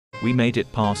We made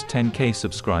it past 10K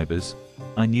subscribers.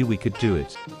 I knew we could do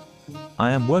it. I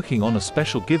am working on a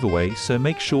special giveaway, so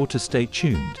make sure to stay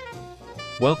tuned.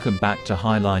 Welcome back to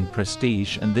Highline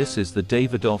Prestige, and this is the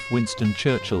Davidoff Winston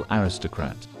Churchill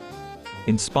Aristocrat.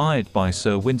 Inspired by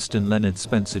Sir Winston Leonard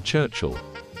Spencer Churchill,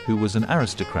 who was an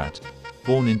aristocrat,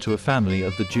 born into a family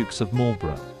of the Dukes of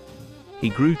Marlborough. He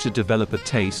grew to develop a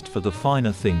taste for the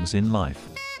finer things in life.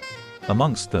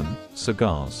 Amongst them,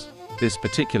 cigars. This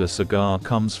particular cigar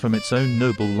comes from its own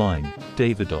noble line,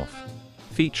 Davidoff,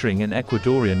 featuring an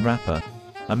Ecuadorian wrapper,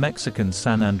 a Mexican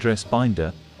San Andrés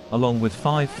binder, along with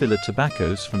 5 filler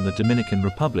tobaccos from the Dominican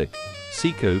Republic,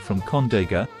 seco from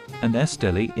Condega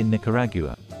Estelí in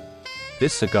Nicaragua.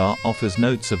 This cigar offers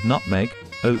notes of nutmeg,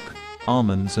 oak,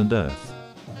 almonds and earth.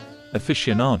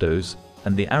 Aficionados,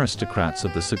 and the aristocrats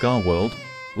of the cigar world,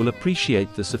 will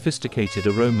appreciate the sophisticated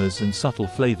aromas and subtle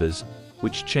flavors,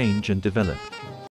 which change and develop.